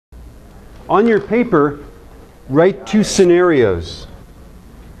on your paper, write two scenarios.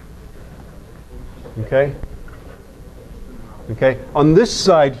 Okay? Okay? On this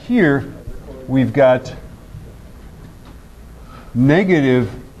side here, we've got negative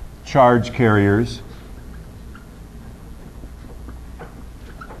charge carriers,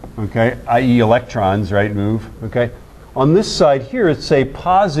 okay, i.e. electrons, right, move, okay? On this side here, it's a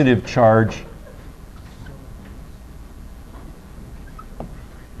positive charge,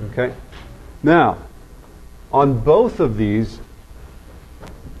 okay? Now, on both of these,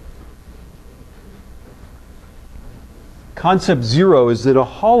 concept zero is that a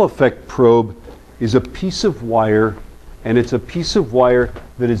Hall effect probe is a piece of wire, and it's a piece of wire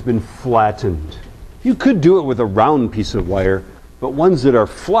that has been flattened. You could do it with a round piece of wire, but ones that are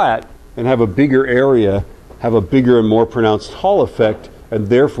flat and have a bigger area have a bigger and more pronounced Hall effect, and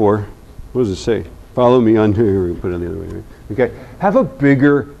therefore, what does it say? Follow me on here. We put it on the other way. Right? Okay, have a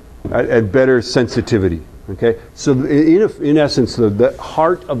bigger and better sensitivity. Okay, so in essence, the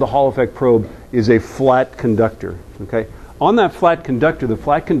heart of the Hall effect probe is a flat conductor. Okay, on that flat conductor, the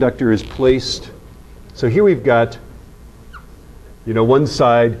flat conductor is placed. So here we've got, you know, one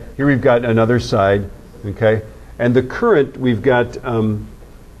side. Here we've got another side. Okay, and the current we've got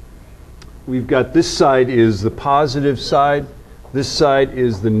this side is the positive side. This side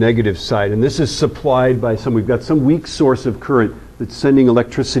is the negative side, and this is supplied by we've got some weak source of current that's sending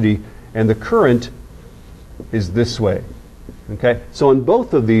electricity, and the current is this way. Okay? So on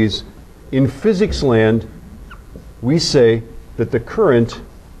both of these, in physics land, we say that the current,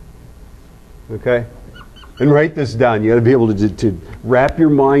 okay, and write this down. You got to be able to wrap your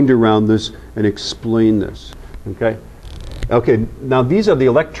mind around this and explain this. Okay? Okay, now these are the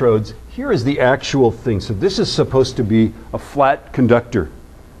electrodes. Here is the actual thing. So this is supposed to be a flat conductor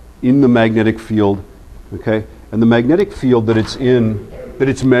in the magnetic field. Okay? And the magnetic field that it's in, that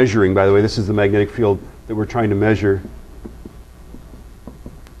it's measuring, by the way, this is the magnetic field that we're trying to measure,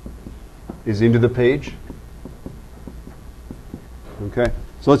 is into the page. Okay?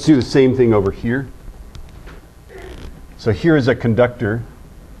 So let's do the same thing over here. So here is a conductor,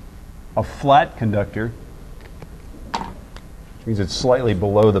 a flat conductor, which means it's slightly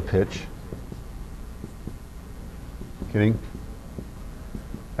below the pitch. Kidding?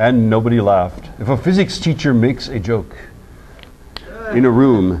 And nobody laughed. If a physics teacher makes a joke in a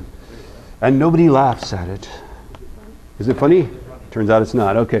room and nobody laughs at it, is it funny? Turns out it's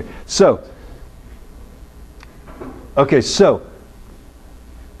not. Okay, so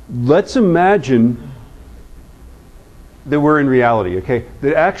let's imagine that we're in reality, okay?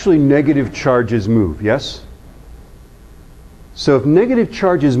 That actually negative charges move, yes? So if negative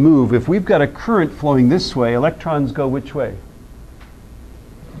charges move, if we've got a current flowing this way, electrons go which way?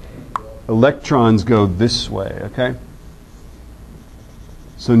 Electrons go this way, okay?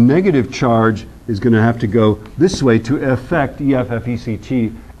 So negative charge is going to have to go this way to affect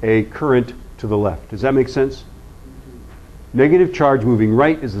EF-FECT, a current to the left. Does that make sense? Negative charge moving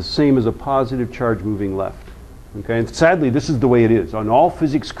right is the same as a positive charge moving left. Okay? And sadly, this is the way it is. On all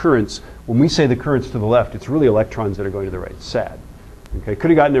physics currents, when we say the current's to the left, it's really electrons that are going to the right. It's sad. Okay? Could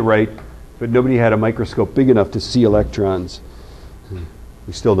have gotten it right, but nobody had a microscope big enough to see electrons.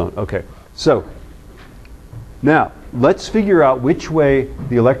 We still don't. Okay. So, now, let's figure out which way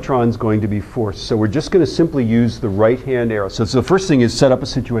the electron's going to be forced. So we're just going to simply use the right-hand arrow. So the first thing is set up a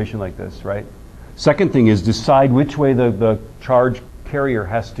situation like this, right? Second thing is decide which way the charge carrier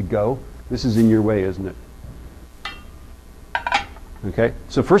has to go. This is in your way, isn't it? Okay?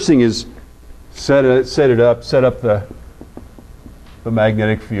 So first thing is set up the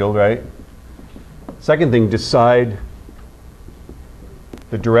magnetic field, right? Second thing, decide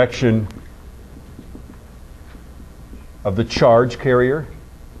the direction of the charge carrier.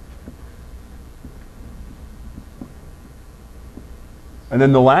 And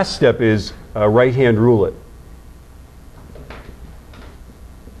then the last step is right-hand rule it.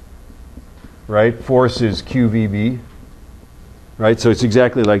 Right? Force is QVB. Right? So it's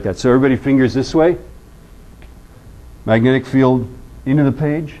exactly like that. So everybody fingers this way. Magnetic field into the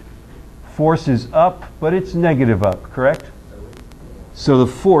page. Force is up, but it's negative up, correct? So the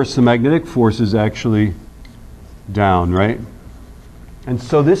force, the magnetic force, is actually down, right? And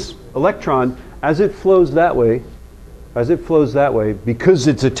so this electron, as it flows that way, because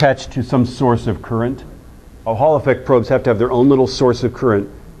it's attached to some source of current, Hall effect probes have to have their own little source of current,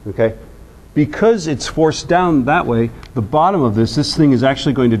 okay? Because it's forced down that way, the bottom of this thing is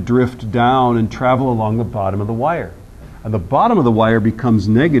actually going to drift down and travel along the bottom of the wire. And the bottom of the wire becomes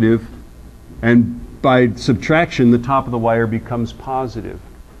negative, and by subtraction, the top of the wire becomes positive.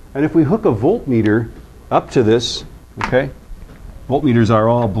 And if we hook a voltmeter up to this, okay, voltmeters are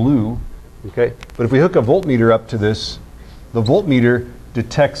all blue, Okay? But if we hook a voltmeter up to this, the voltmeter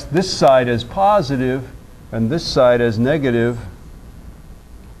detects this side as positive and this side as negative.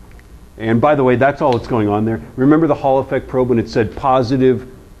 And by the way, that's all that's going on there. Remember the Hall effect probe when it said positive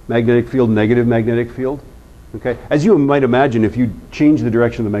magnetic field, negative magnetic field? Okay? As you might imagine, if you change the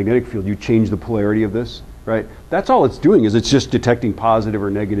direction of the magnetic field, you change the polarity of this, right? That's all it's doing, is it's just detecting positive or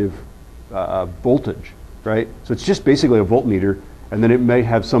negative voltage, right? So it's just basically a voltmeter, and then it may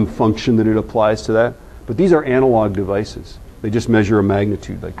have some function that it applies to that. But these are analog devices. They just measure a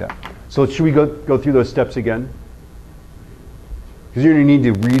magnitude like that. So should we go through those steps again? Because you're going to need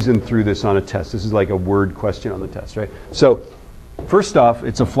to reason through this on a test. This is like a word question on the test, right? So first off,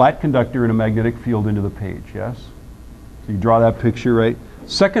 it's a flat conductor and a magnetic field into the page, yes? So you draw that picture, right?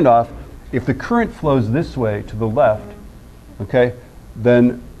 Second off, if the current flows this way to the left, okay,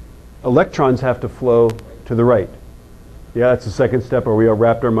 then electrons have to flow to the right. Yeah, that's the second step. Are we all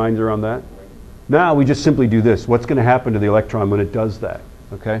wrapped our minds around that? Now we just simply do this. What's going to happen to the electron when it does that?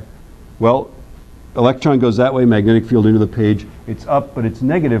 Okay? Well, electron goes that way, magnetic field into the page. It's up, but it's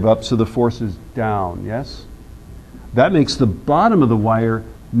negative up, so the force is down, yes? That makes the bottom of the wire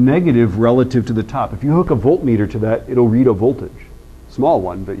negative relative to the top. If you hook a voltmeter to that, it'll read a voltage. Small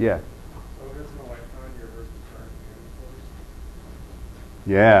one, but yeah. So if it's an electron, you're versus charge force?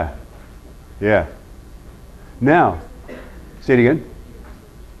 Yeah. Yeah. Now, say it again.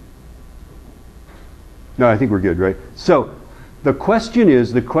 No, I think we're good, right? So the question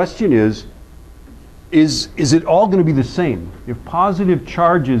is it all going to be the same? If positive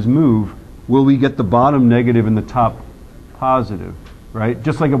charges move, will we get the bottom negative and the top positive, right?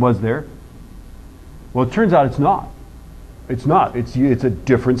 Just like it was there? Well, it turns out it's not. It's not. It's a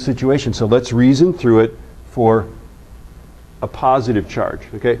different situation. So let's reason through it for a positive charge,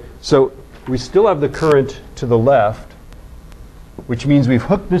 okay? So we still have the current to the left, which means we've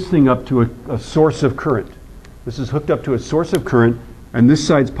hooked this thing up to a source of current. This is hooked up to a source of current, and this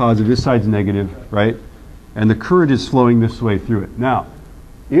side's positive, this side's negative, right? And the current is flowing this way through it. Now,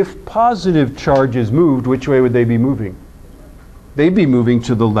 if positive charges moved, which way would they be moving? They'd be moving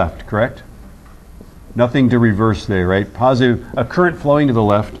to the left, correct? Nothing to reverse there, right? A current flowing to the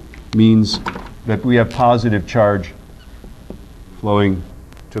left means that we have positive charge flowing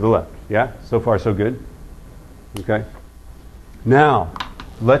to the left. Yeah? So far, so good? Okay. Now,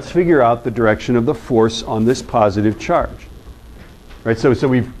 let's figure out the direction of the force on this positive charge. Right, so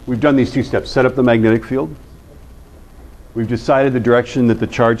we've done these two steps. Set up the magnetic field. We've decided the direction that the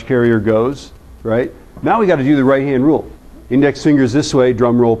charge carrier goes, right? Now we got to do the right-hand rule. Index fingers this way,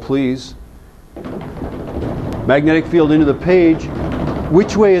 drum roll please. Magnetic field into the page.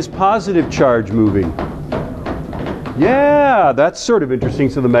 Which way is positive charge moving? Yeah, that's sort of interesting.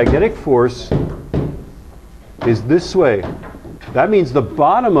 So the magnetic force is this way. That means the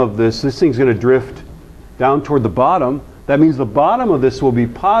bottom of this thing's going to drift down toward the bottom. That means the bottom of this will be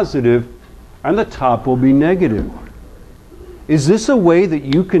positive and the top will be negative. Is this a way that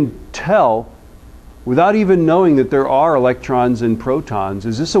you can tell, without even knowing that there are electrons and protons,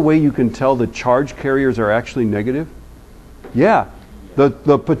 is this a way you can tell the charge carriers are actually negative? Yeah.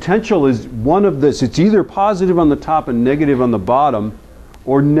 The potential is one of this. It's either positive on the top and negative on the bottom,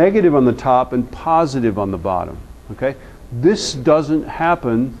 or negative on the top and positive on the bottom. Okay? This doesn't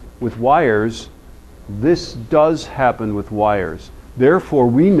happen with wires. This does happen with wires. Therefore,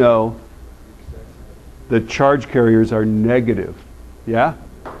 we know that charge carriers are negative. Yeah?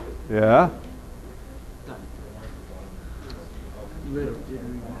 Yeah?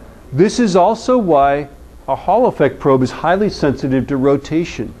 This is also why a Hall effect probe is highly sensitive to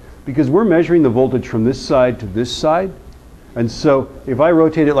rotation, because we're measuring the voltage from this side to this side. And so if I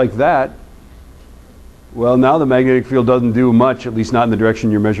rotate it like that, well, now the magnetic field doesn't do much, at least not in the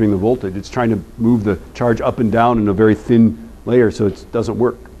direction you're measuring the voltage. It's trying to move the charge up and down in a very thin layer, so it doesn't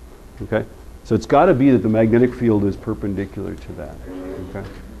work. Okay? So it's got to be that the magnetic field is perpendicular to that. Okay?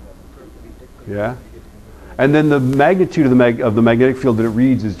 Yeah? And then the magnitude of the magnetic field that it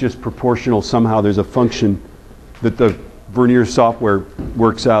reads is just proportional. Somehow there's a function that the Vernier software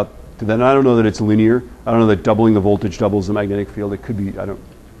works out to that. And I don't know that it's linear. I don't know that doubling the voltage doubles the magnetic field. It could be, I don't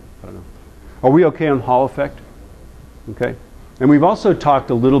know. Are we okay on Hall effect? Okay. And we've also talked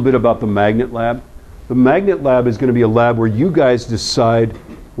a little bit about the magnet lab. The magnet lab is going to be a lab where you guys decide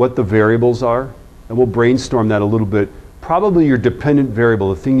what the variables are, and we'll brainstorm that a little bit. Probably your dependent variable,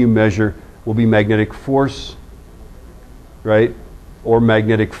 the thing you measure, will be magnetic force, right? Or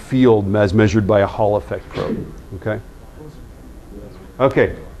magnetic field as measured by a Hall effect probe. Okay?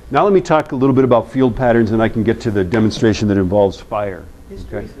 Okay. Now let me talk a little bit about field patterns, and I can get to the demonstration that involves fire.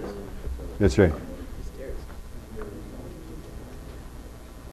 Okay? That's right.